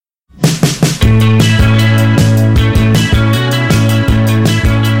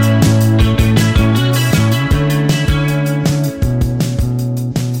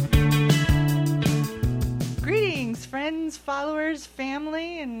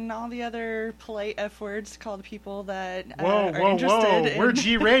Polite F words to call the people that whoa, are interested. We're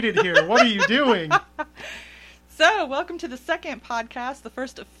G-rated here. What are you doing? So, welcome to the second podcast, the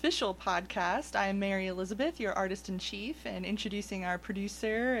first official podcast. I am Mary Elizabeth, your artist-in-chief, and introducing our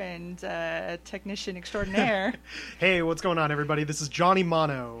producer and technician extraordinaire. Hey, what's going on, everybody? This is Johnny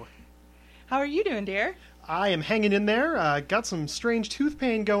Mono. How are you doing, dear? I am hanging in there. Got some strange tooth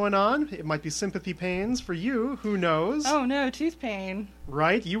pain going on. It might be sympathy pains for you. Who knows? Oh, no, tooth pain.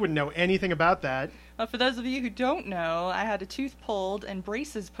 Right? You wouldn't know anything about that. Well, for those of you who don't know, I had a tooth pulled and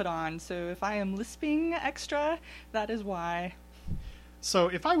braces put on, so if I am lisping extra, that is why. So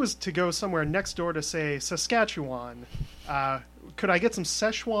if I was to go somewhere next door to, say, Saskatchewan, could I get some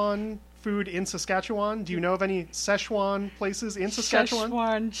Szechuan food in Saskatchewan? Do you know of any Szechuan places in Saskatchewan?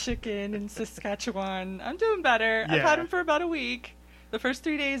 Szechuan chicken in Saskatchewan. I'm doing better. Yeah. I've had them for about a week. The first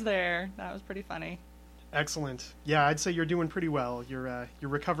 3 days there, that was pretty funny. Excellent. Yeah, I'd say you're doing pretty well. Your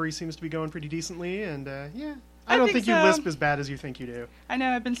recovery seems to be going pretty decently, and yeah, I don't think you lisp as bad as you think you do. I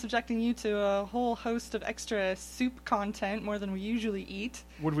know, I've been subjecting you to a whole host of extra soup content, more than we usually eat.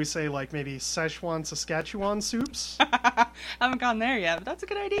 Would we say, like, maybe Szechuan Saskatchewan soups? I haven't gone there yet, but that's a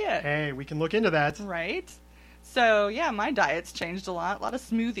good idea. Hey, we can look into that. Right? So, yeah, my diet's changed a lot of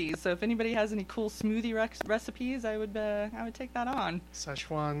smoothies. So if anybody has any cool smoothie recipes, I would take that on.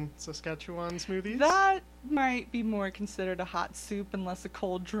 Szechuan Saskatchewan smoothies? That might be more considered a hot soup and less a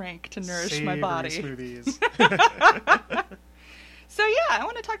cold drink to nourish my body. Smoothies. So, yeah, I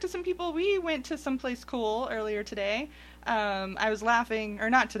want to talk to some people. We went to someplace cool earlier today. I was laughing, or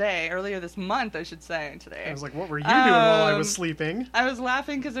not today, earlier this month, I should say, today. I was like, what were you doing while I was sleeping? I was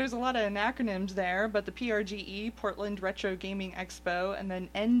laughing because there's a lot of acronyms there, but the PRGE, Portland Retro Gaming Expo, and then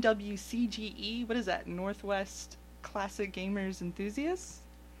NWCGE, what is that, Northwest Classic Gamers Enthusiasts?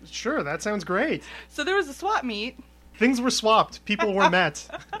 Sure, that sounds great. So there was a swap meet. Things were swapped. People were met.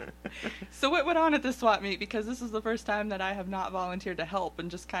 So what went on at this swap meet? Because this is the first time that I have not volunteered to help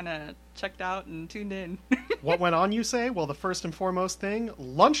and just kind of checked out and tuned in. What went on, you say? Well, the first and foremost thing,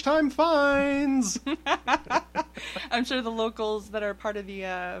 lunchtime fines! I'm sure the locals that are part of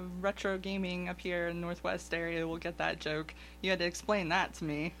the retro gaming up here in the Northwest area will get that joke. You had to explain that to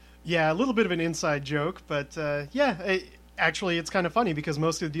me. Yeah, a little bit of an inside joke, but actually, it's kind of funny because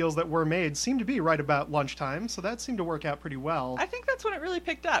most of the deals that were made seem to be right about lunchtime, so that seemed to work out pretty well. I think that's when it really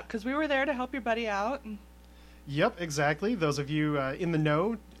picked up, because we were there to help your buddy out. Yep, exactly. Those of you in the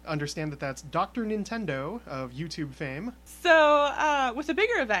know understand that that's Dr. Nintendo of YouTube fame. So, with the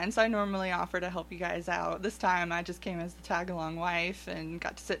bigger events, I normally offer to help you guys out. This time, I just came as the tag-along wife and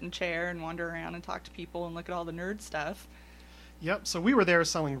got to sit in a chair and wander around and talk to people and look at all the nerd stuff. Yep, so we were there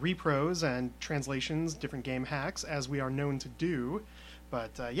selling repros and translations, different game hacks, as we are known to do.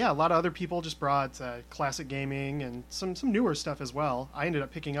 But yeah, a lot of other people just brought classic gaming and some newer stuff as well. I ended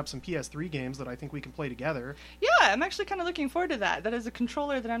up picking up some PS3 games that I think we can play together. Yeah, I'm actually kind of looking forward to that. That is a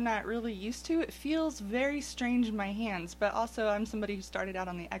controller that I'm not really used to. It feels very strange in my hands, but also I'm somebody who started out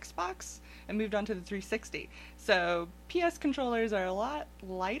on the Xbox and moved on to the 360. So PS controllers are a lot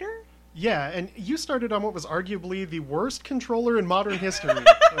lighter. Yeah, and you started on what was arguably the worst controller in modern history.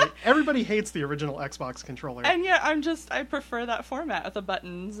 Like, everybody hates the original Xbox controller. And yeah, I prefer that format with the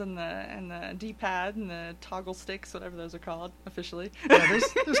buttons and the D-pad and the toggle sticks, whatever those are called officially. Yeah,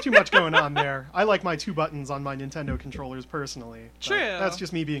 there's too much going on there. I like my 2 buttons on my Nintendo controllers personally. True. That's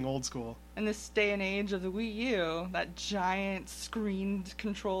just me being old school. In this day and age of the Wii U, that giant screened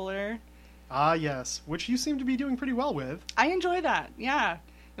controller. Ah, yes, which you seem to be doing pretty well with. I enjoy that, yeah.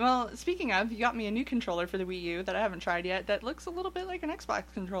 Well, speaking of, you got me a new controller for the Wii U that I haven't tried yet that looks a little bit like an Xbox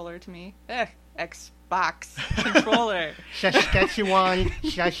controller to me. Xbox controller. Szechuan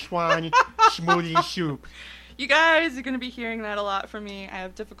smoothie soup. You guys are going to be hearing that a lot from me. I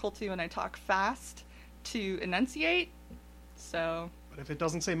have difficulty when I talk fast to enunciate, so... But if it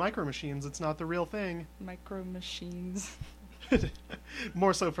doesn't say Micro Machines, it's not the real thing. Micro Machines.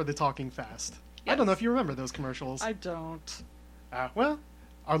 More so for the talking fast. Yes. I don't know if you remember those commercials. I don't. Well...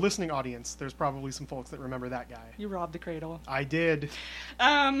 Our listening audience, there's probably some folks that remember that guy. You robbed the cradle. I did.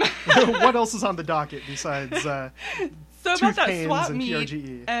 What else is on the docket besides so about that swap and meet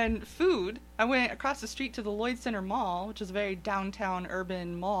PRGE? And food, I went across the street to the Lloyd Center Mall, which is a very downtown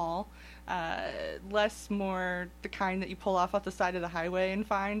urban mall. Less more the kind that you pull off the side of the highway and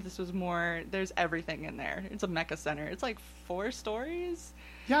find. This was more, there's everything in there. It's a mecha center. It's like 4 stories.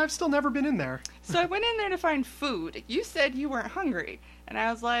 Yeah, I've still never been in there. So I went in there to find food. You said you weren't hungry. And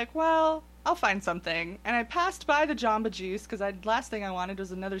I was like, well, I'll find something. And I passed by the Jamba Juice because last thing I wanted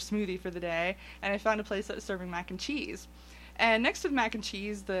was another smoothie for the day, and I found a place that was serving mac and cheese. And next to the mac and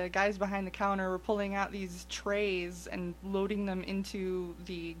cheese, the guys behind the counter were pulling out these trays and loading them into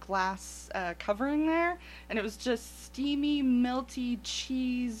the glass covering there. And it was just steamy, melty,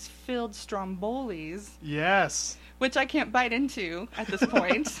 cheese-filled strombolis. Yes. Which I can't bite into at this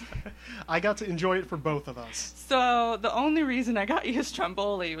point. I got to enjoy it for both of us. So the only reason I got you a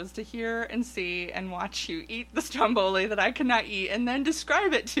stromboli was to hear and see and watch you eat the stromboli that I could not eat and then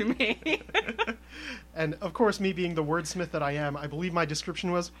describe it to me. And, of course, me being the wordsmith that I am, I believe my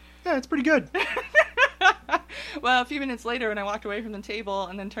description was, yeah, it's pretty good. Well, a few minutes later, when I walked away from the table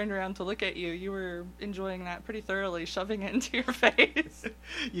and then turned around to look at you, you were enjoying that pretty thoroughly, shoving it into your face.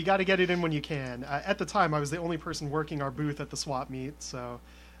 You got to get it in when you can. At the time, I was the only person working our booth at the swap meet, so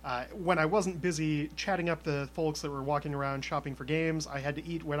when I wasn't busy chatting up the folks that were walking around shopping for games, I had to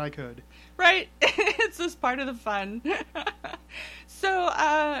eat when I could. Right. It's just part of the fun.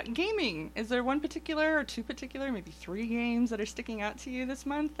 So, gaming. Is there one particular or two particular, maybe three games that are sticking out to you this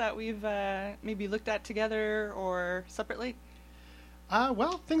month that we've maybe looked at together or separately?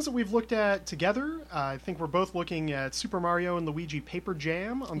 Well, things that we've looked at together, I think we're both looking at Super Mario and Luigi Paper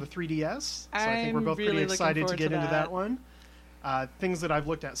Jam on the 3DS. So I think we're both really pretty excited to looking get forward into to that one. Things that I've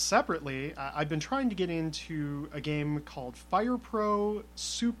looked at separately, I've been trying to get into a game called Fire Pro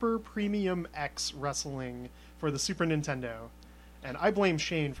Super Premium X Wrestling for the Super Nintendo. And I blame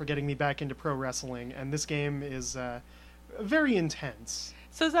Shane for getting me back into pro wrestling, and this game is very intense.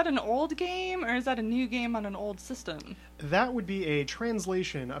 So is that an old game, or is that a new game on an old system? That would be a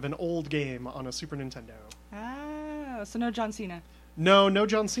translation of an old game on a Super Nintendo. Ah, so no John Cena. No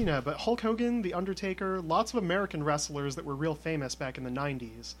John Cena, but Hulk Hogan, The Undertaker, lots of American wrestlers that were real famous back in the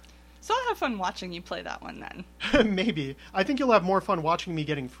 90s. So I'll have fun watching you play that one then. Maybe. I think you'll have more fun watching me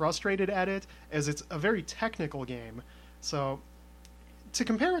getting frustrated at it, as it's a very technical game. So, to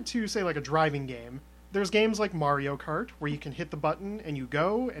compare it to, say, like a driving game, there's games like Mario Kart, where you can hit the button and you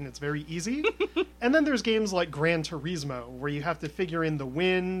go, and it's very easy. And then there's games like Gran Turismo, where you have to figure in the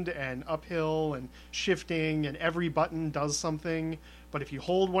wind and uphill and shifting, and every button does something. But if you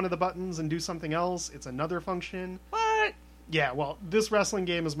hold one of the buttons and do something else, it's another function. What? Yeah, well, this wrestling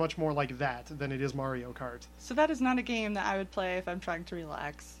game is much more like that than it is Mario Kart. So that is not a game that I would play if I'm trying to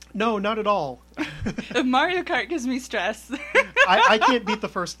relax. No, not at all. If Mario Kart gives me stress. I can't beat the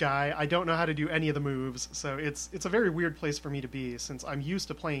first guy. I don't know how to do any of the moves, so it's a very weird place for me to be, since I'm used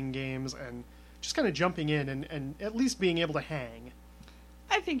to playing games and just kind of jumping in and at least being able to hang.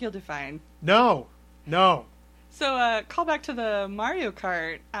 I think you'll do fine. No. So, call back to the Mario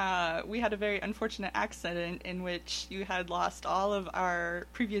Kart. We had a very unfortunate accident in which you had lost all of our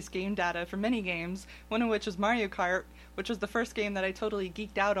previous game data for many games, one of which was Mario Kart, which was the first game that I totally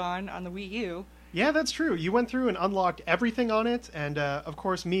geeked out on the Wii U. Yeah, that's true. You went through and unlocked everything on it, and of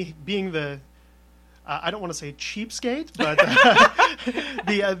course, me being the I don't want to say cheapskate, but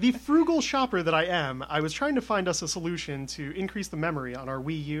the frugal shopper that I am, I was trying to find us a solution to increase the memory on our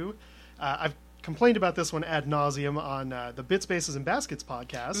Wii U. I've complained about this one ad nauseum on the Bits, Bases, and Baskets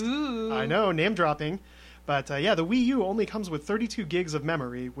podcast. Ooh. I know, name dropping. But yeah, the Wii U only comes with 32 gigs of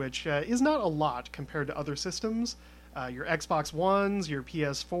memory, which is not a lot compared to other systems. Your Xbox Ones, your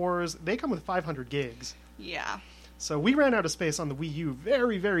PS4s, they come with 500 gigs. Yeah. So we ran out of space on the Wii U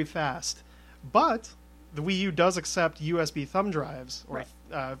very, very fast. But the Wii U does accept USB thumb drives, or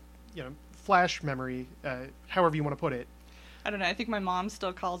right. Flash memory, however you want to put it. I don't know. I think my mom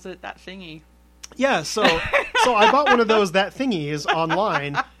still calls it that thingy. Yeah, so I bought one of those that thingies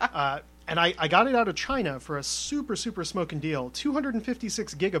online, and I got it out of China for a super, super smoking deal.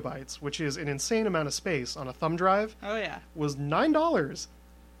 256 gigabytes, which is an insane amount of space on a thumb drive. Oh, yeah. Was $9.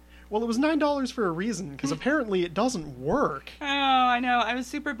 Well, it was $9 for a reason, because apparently it doesn't work. Oh, I know. I was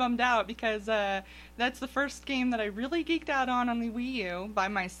super bummed out because that's the first game that I really geeked out on the Wii U by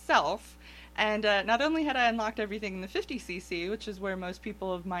myself. And not only had I unlocked everything in the 50cc, which is where most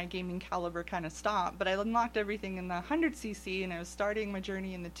people of my gaming caliber kind of stop, but I unlocked everything in the 100cc, and I was starting my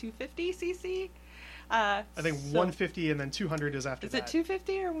journey in the 250cc. I think 150 and then 200 is after that. Is it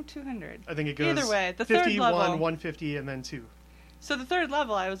 250 or 200? I think it goes either way. The 50, third level, 150, and then 2. So the third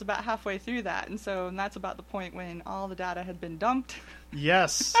level, I was about halfway through that, and that's about the point when all the data had been dumped.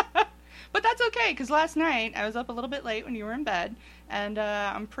 Yes. But that's okay, because last night I was up a little bit late when you were in bed, and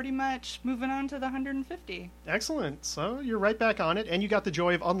I'm pretty much moving on to the 150. Excellent. So you're right back on it, and you got the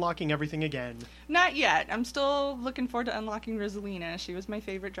joy of unlocking everything again. Not yet. I'm still looking forward to unlocking Rosalina. She was my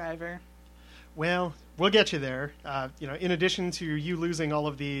favorite driver. Well, we'll get you there. In addition to you losing all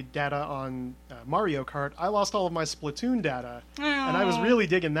of the data on Mario Kart, I lost all of my Splatoon data. And I was really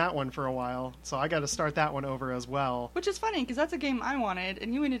digging that one for a while, so I got to start that one over as well. Which is funny, because that's a game I wanted,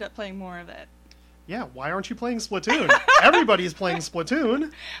 and you ended up playing more of it. Yeah, why aren't you playing Splatoon? Everybody's playing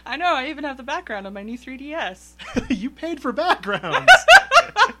Splatoon. I know, I even have the background on my new 3DS. You paid for backgrounds.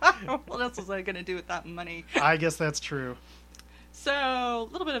 What else was I going to do with that money? I guess that's true. So,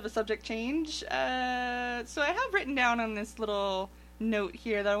 a little bit of a subject change. So I have written down on this little note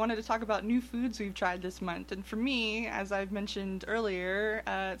here that I wanted to talk about new foods we've tried this month. And for me, as I've mentioned earlier,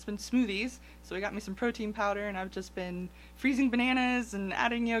 it's been smoothies. So we got me some protein powder, and I've just been freezing bananas and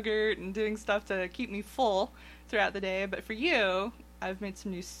adding yogurt and doing stuff to keep me full throughout the day. But for you, I've made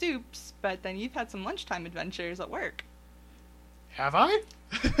some new soups, but then you've had some lunchtime adventures at work. Have I?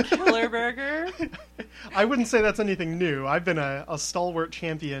 Killer Burger. I wouldn't say that's anything new. I've been a stalwart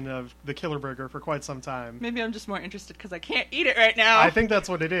champion of the Killer Burger for quite some time. Maybe I'm just more interested because I can't eat it right now. I think that's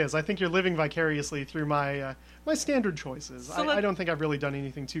what it is. I think you're living vicariously through my standard choices. So I don't think I've really done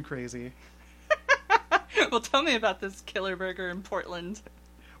anything too crazy. Well, tell me about this Killer Burger in Portland.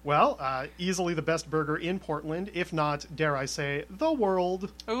 Well, easily the best burger in Portland, if not, dare I say, the world.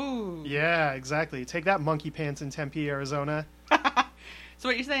 Ooh. Yeah, exactly. Take that, Monkey Pants in Tempe, Arizona. So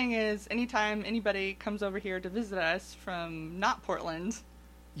what you're saying is, anytime anybody comes over here to visit us from not Portland...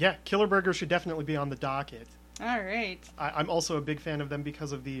 Yeah, Killer Burger should definitely be on the docket. All right. I'm also a big fan of them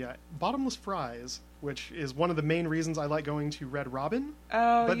because of the bottomless fries, which is one of the main reasons I like going to Red Robin.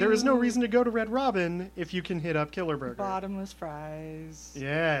 Oh, but there is no reason to go to Red Robin if you can hit up Killer Burger. Bottomless fries.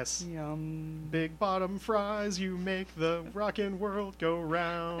 Yes. Yum. Big bottom fries, you make the rockin' world go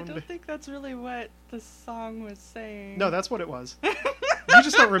round. I don't think that's really what the song was saying. No, that's what it was. You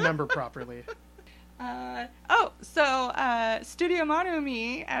just don't remember properly. Studio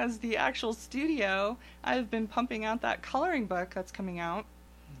Monomi, as the actual studio, I've been pumping out that coloring book that's coming out.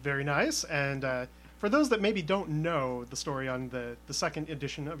 Very nice. And for those that maybe don't know the story on the second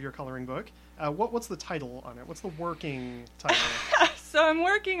edition of your coloring book, what's the title on it? What's the working title? So I'm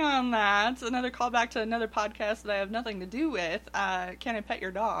working on that. Another callback to another podcast that I have nothing to do with, Can I Pet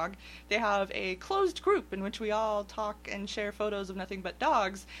Your Dog? They have a closed group in which we all talk and share photos of nothing but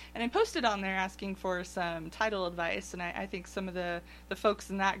dogs. And I posted on there asking for some title advice, and I think some of the folks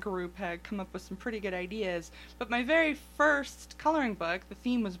in that group had come up with some pretty good ideas. But my very first coloring book, the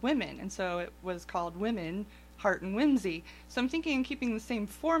theme was women, and so it was called Women, Heart and Whimsy. So I'm thinking of keeping the same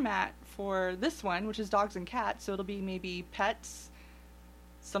format for this one, which is dogs and cats, so it'll be maybe pets,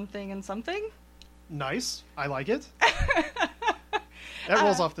 something and something. Nice. I like it. That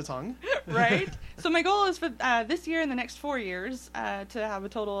rolls off the tongue. Right? So my goal is for this year and the next 4 years to have a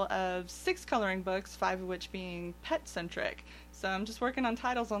total of 6 coloring books, 5 of which being pet-centric. So I'm just working on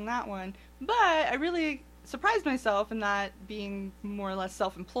titles on that one. But I really surprised myself in that, being more or less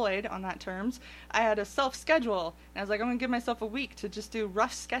self-employed on that terms, I had a self-schedule. And I was like, I'm going to give myself a week to just do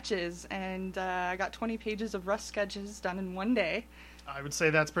rough sketches. And I got 20 pages of rough sketches done in one day. I would say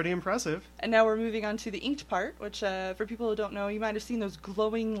that's pretty impressive. And now we're moving on to the inked part, which for people who don't know, you might have seen those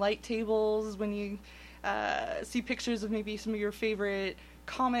glowing light tables when you see pictures of maybe some of your favorite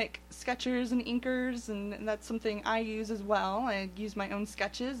comic sketchers and inkers, and that's something I use as well. I use my own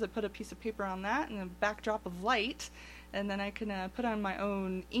sketches. I put a piece of paper on that and a backdrop of light, and then I can put on my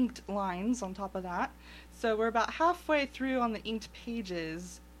own inked lines on top of that. So we're about halfway through on the inked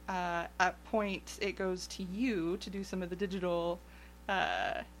pages. At point, it goes to you to do some of the digital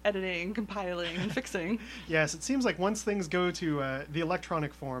editing, compiling, and fixing. Yes, it seems like once things go to the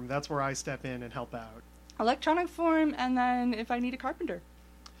electronic form, that's where I step in and help out. Electronic form, and then if I need a carpenter.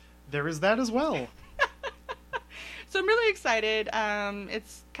 There is that as well. So I'm really excited.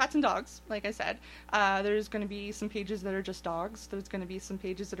 It's cats and dogs, like I said. There's going to be some pages that are just dogs. There's going to be some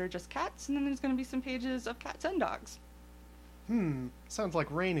pages that are just cats, and then there's going to be some pages of cats and dogs. Sounds like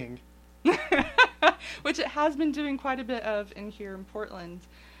raining. Which it has been doing quite a bit of in here in Portland.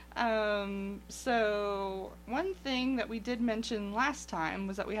 So one thing that we did mention last time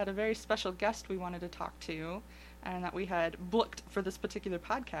was that we had a very special guest we wanted to talk to, and that we had booked for this particular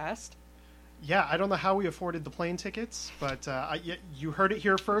podcast. Yeah, I don't know how we afforded the plane tickets, but you heard it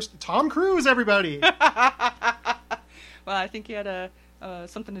here first. Tom Cruise, everybody! Well, I think he had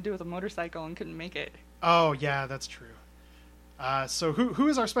something to do with a motorcycle and couldn't make it. Oh, yeah, that's true. So who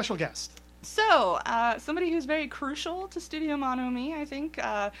is our special guest? So, somebody who's very crucial to Studio Monomi, I think,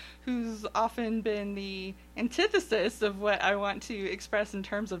 who's often been the antithesis of what I want to express in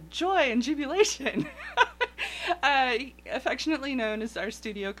terms of joy and jubilation. Affectionately known as our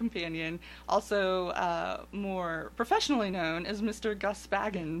studio companion, also more professionally known as Mr. Gus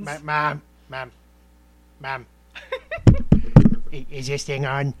Baggins. Mom. Is this thing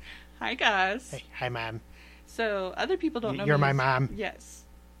on? Hi, Gus. Hey, hi, Mom. So, other people don't know You're me my as- mom. Yes.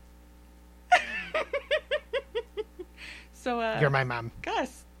 So, You're my mom.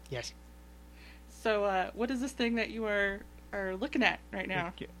 Gus. Yes. So, what is this thing that you are looking at right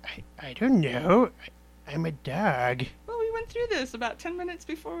now? I don't know. I'm a dog. Well, we went through this about 10 minutes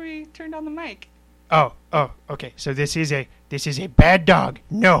before we turned on the mic. Oh, okay. So this is a bad dog.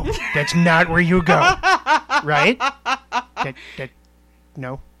 No, that's not where you go. Right?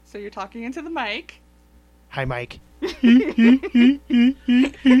 No. So you're talking into the mic. Hi, Mike.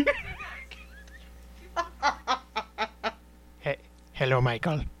 Hello,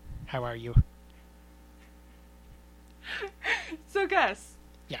 Michael. How are you? So, Gus.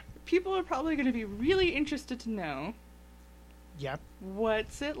 Yeah. People are probably going to be really interested to know Yep.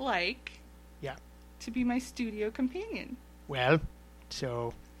 what's it like Yeah. to be my studio companion. Well,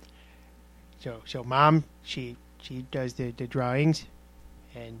 so Mom, she does the drawings,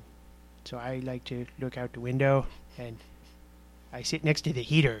 and so I like to look out the window, and I sit next to the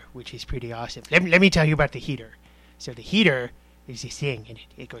heater, which is pretty awesome. Let me tell you about the heater. So the heater is this thing, and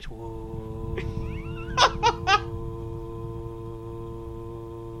it goes whoa.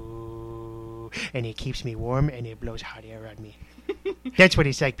 And it keeps me warm, and it blows hot air on me. That's what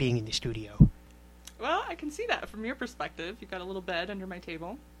it's like being in the studio. Well, I can see that from your perspective. You've got a little bed under my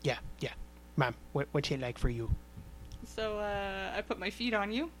table. Yeah. Mom, what's it like for you? So, I put my feet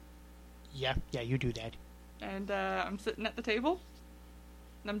on you, Yeah, you do that. and I'm sitting at the table.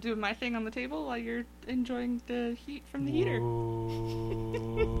 And I'm doing my thing on the table while you're enjoying the heat from the heater.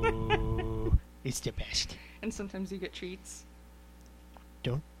 Ooh, it's the best. And sometimes you get treats.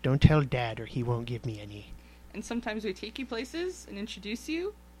 Don't tell Dad, or he won't give me any. And sometimes we take you places and introduce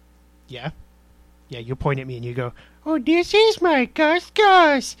you. Yeah, you point at me and you go, "Oh, this is my Gus,"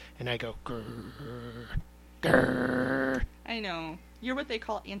 and I go, "Grrr, grrr." I know. You're what they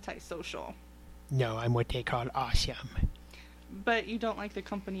call antisocial. No, I'm what they call awesome. But you don't like the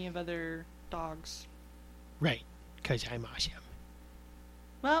company of other dogs. Right, 'cause I'm awesome.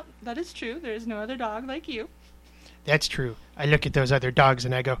 Well, that is true. There is no other dog like you. That's true. I look at those other dogs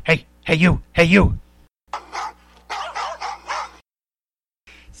and I go, hey you.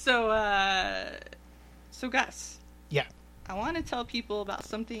 So Gus. Yeah. I want to tell people about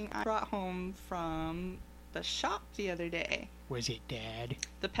something I brought home from the shop the other day. Was it Dad?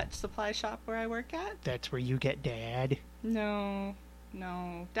 The pet supply shop where I work at? That's where you get Dad? No.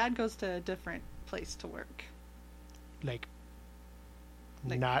 Dad goes to a different place to work. Like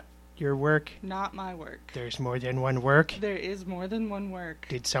Like- not your work? Not my work. There's more than one work? There is more than one work.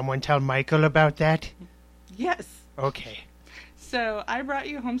 Did someone tell Michael about that? Yes. Okay. So I brought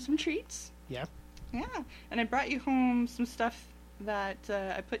you home some treats. Yep. Yeah. And I brought you home some stuff that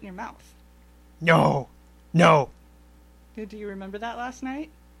I put in your mouth. No. Do you remember that last night?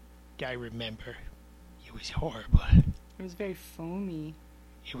 I remember. It was horrible. It was very foamy.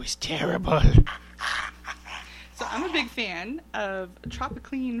 It was terrible. So I'm a big fan of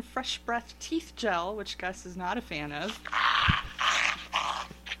Tropiclean Fresh Breath Teeth Gel, which Gus is not a fan of.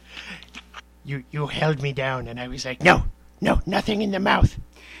 You held me down and I was like, no, nothing in the mouth.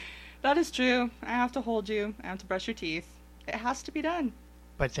 That is true. I have to hold you. I have to brush your teeth. It has to be done.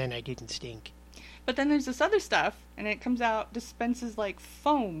 But then I didn't stink. But then there's this other stuff, and it comes out, dispenses like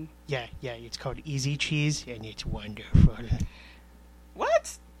foam. Yeah, it's called Easy Cheese and it's wonderful.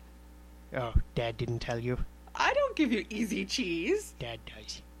 What? Oh, Dad didn't tell you? I don't give you easy cheese. Dad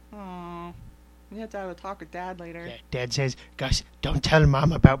does. Oh, we have to have a talk with Dad later. Yeah, Dad says, Gus, don't tell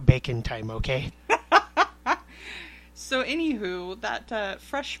Mom about bacon time, okay? So anywho, that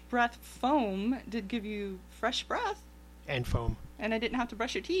Fresh Breath foam did give you fresh breath, And foam. and I didn't have to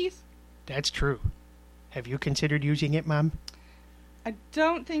brush your teeth. That's true. Have you considered using it, Mom? I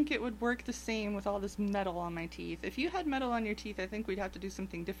don't think it would work the same with all this metal on my teeth. If you had metal on your teeth, I think we'd have to do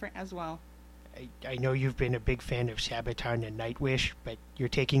something different as well. I know you've been a big fan of Sabaton and Nightwish, but you're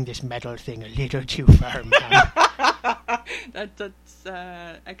taking this metal thing a little too far, Mom. That's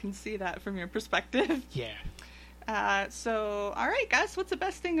I can see that from your perspective. Yeah. So, all right, Gus, what's the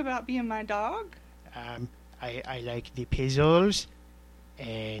best thing about being my dog? I like the pizzles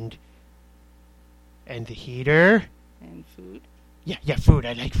and the heater. And food. Yeah, food.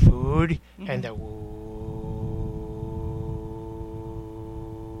 I like food. Mhm. And the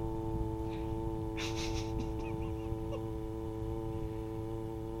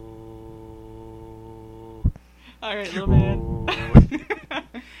All right, little man.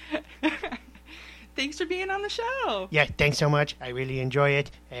 Thanks for being on the show. Yeah, thanks so much. I really enjoy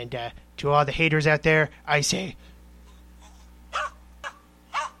it. And to all the haters out there, I say...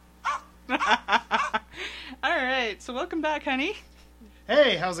 All right, so welcome back, honey.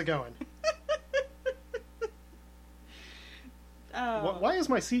 Hey, how's it going? Oh. Why is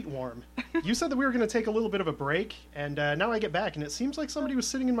my seat warm? You said that we were going to take a little bit of a break, and now I get back, and it seems like somebody was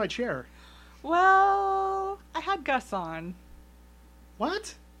sitting in my chair. Well, I had Gus on.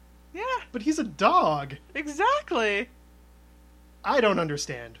 What? Yeah, But he's a dog. exactly. I don't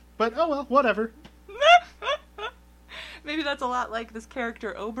understand. But, oh well, whatever. Maybe that's a lot like this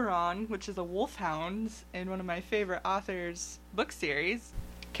character Oberon, which is a wolfhound in one of my favorite authors' book series.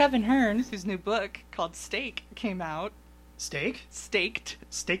 Kevin Hearn, whose new book called Stake came out. Steak? Staked.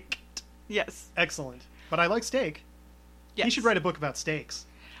 Steak. Yes. Excellent. But I like steak. Yes. He should write a book about steaks.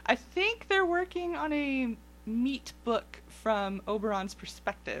 I think they're working on a meat book from Oberon's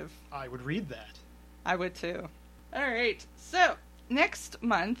perspective. I would read that. I would too. Alright, so next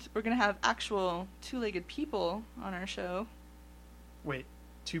month we're going to have actual two-legged people on our show. Wait,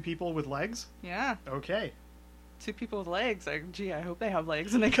 2 people with legs? Yeah, Okay. 2 people with legs. Gee, I hope they have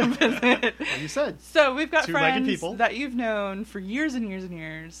legs and they come visit. Well, you said. So we've got Two-legged friends people. that you've known for years and years and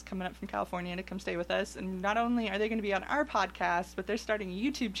years coming up from California to come stay with us. And not only are they going to be on our podcast, but they're starting a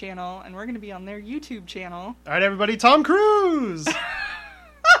YouTube channel, and we're going to be on their YouTube channel, All right, everybody, Tom Cruise!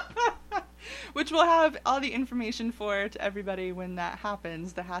 which we'll have all the information for to everybody when that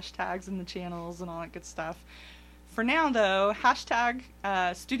happens, the hashtags and the channels and all that good stuff. For now, though, hashtag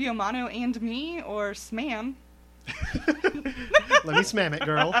Studio Mono and me, or SMAM. Let me smam it,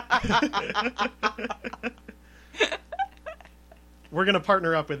 girl. We're going to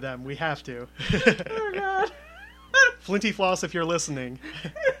partner up with them. We have to. Oh, God. Flinty Floss, if you're listening.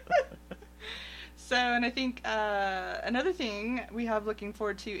 So, and I think another thing we have looking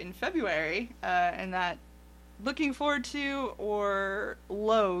forward to in February, and that looking forward to or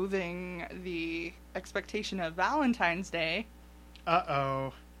loathing the expectation of Valentine's Day.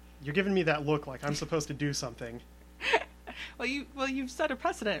 Uh-oh. You're giving me that look like I'm supposed to do something. Well, you've set a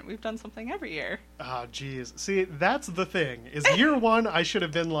precedent. We've done something every year. Oh, jeez. See, that's the thing. Is year one, I should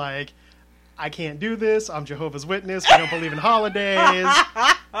have been like, I can't do this. I'm Jehovah's Witness. We don't believe in holidays.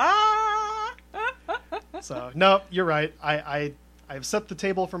 So, no, you're right. I've set the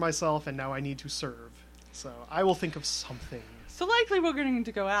table for myself, and now I need to serve. So, I will think of something. So likely we're going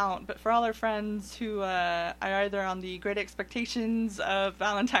to go out, but for all our friends who are either on the great expectations of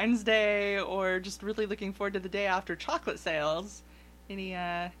Valentine's Day or just really looking forward to the day after chocolate sales, any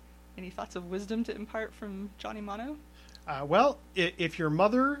thoughts of wisdom to impart from Johnny Mono? Well, if your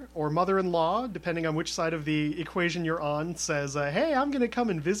mother or mother-in-law, depending on which side of the equation you're on, says, hey, I'm going to come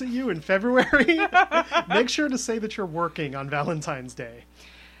and visit you in February, make sure to say that you're working on Valentine's Day.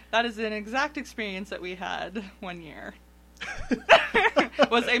 That is an exact experience that we had one year.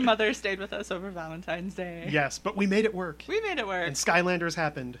 Was a mother stayed with us over Valentine's Day. Yes, but we made it work. We made it work. And Skylanders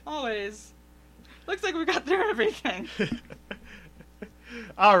happened. Always. Looks like we got through everything.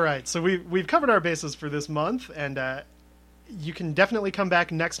 All right, so we've covered our bases for this month, and you can definitely come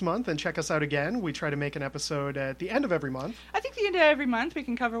back next month and check us out again. We try to make an episode at the end of every month. I think the end of every month we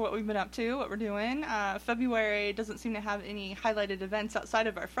can cover what we've been up to, what we're doing. February doesn't seem to have any highlighted events outside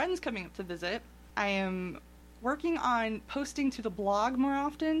of our friends coming up to visit. I am working on posting to the blog more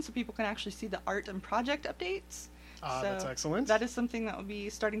often so people can actually see the art and project updates. So That's excellent. that is something that will be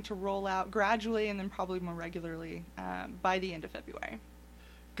starting to roll out gradually and then probably more regularly by the end of February.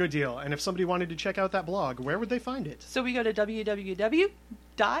 Good deal. And if somebody wanted to check out that blog, where would they find it? So we go to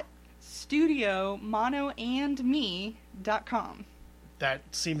www.studiomonoandme.com. That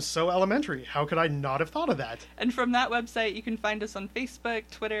seems so elementary. How could I not have thought of that? And from that website, you can find us on Facebook,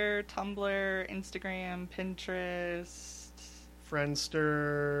 Twitter, Tumblr, Instagram, Pinterest,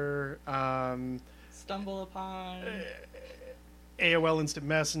 Friendster, Stumble Upon. AOL Instant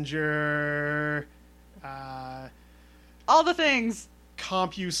Messenger, All the things.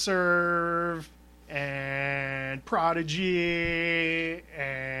 CompuServe, and Prodigy,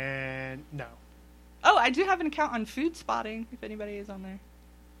 and no. Oh, I do have an account on Food Spotting, if anybody is on there.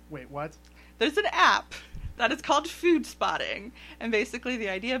 Wait, what? There's an app that is called Food Spotting. And basically the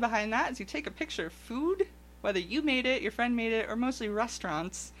idea behind that is you take a picture of food, whether you made it, your friend made it, or mostly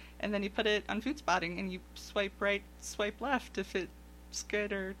restaurants, and then you put it on Food Spotting and you swipe right, swipe left if it's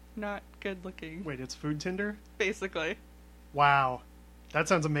good or not good looking. Wait, it's Food Tinder? Basically. Wow. That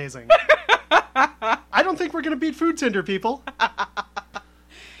sounds amazing. I don't think we're going to beat Food Tinder, people.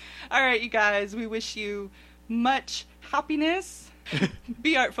 All right, you guys, we wish you much happiness.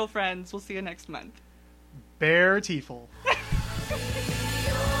 Be artful, friends. We'll see you next month. Bear Tiefel.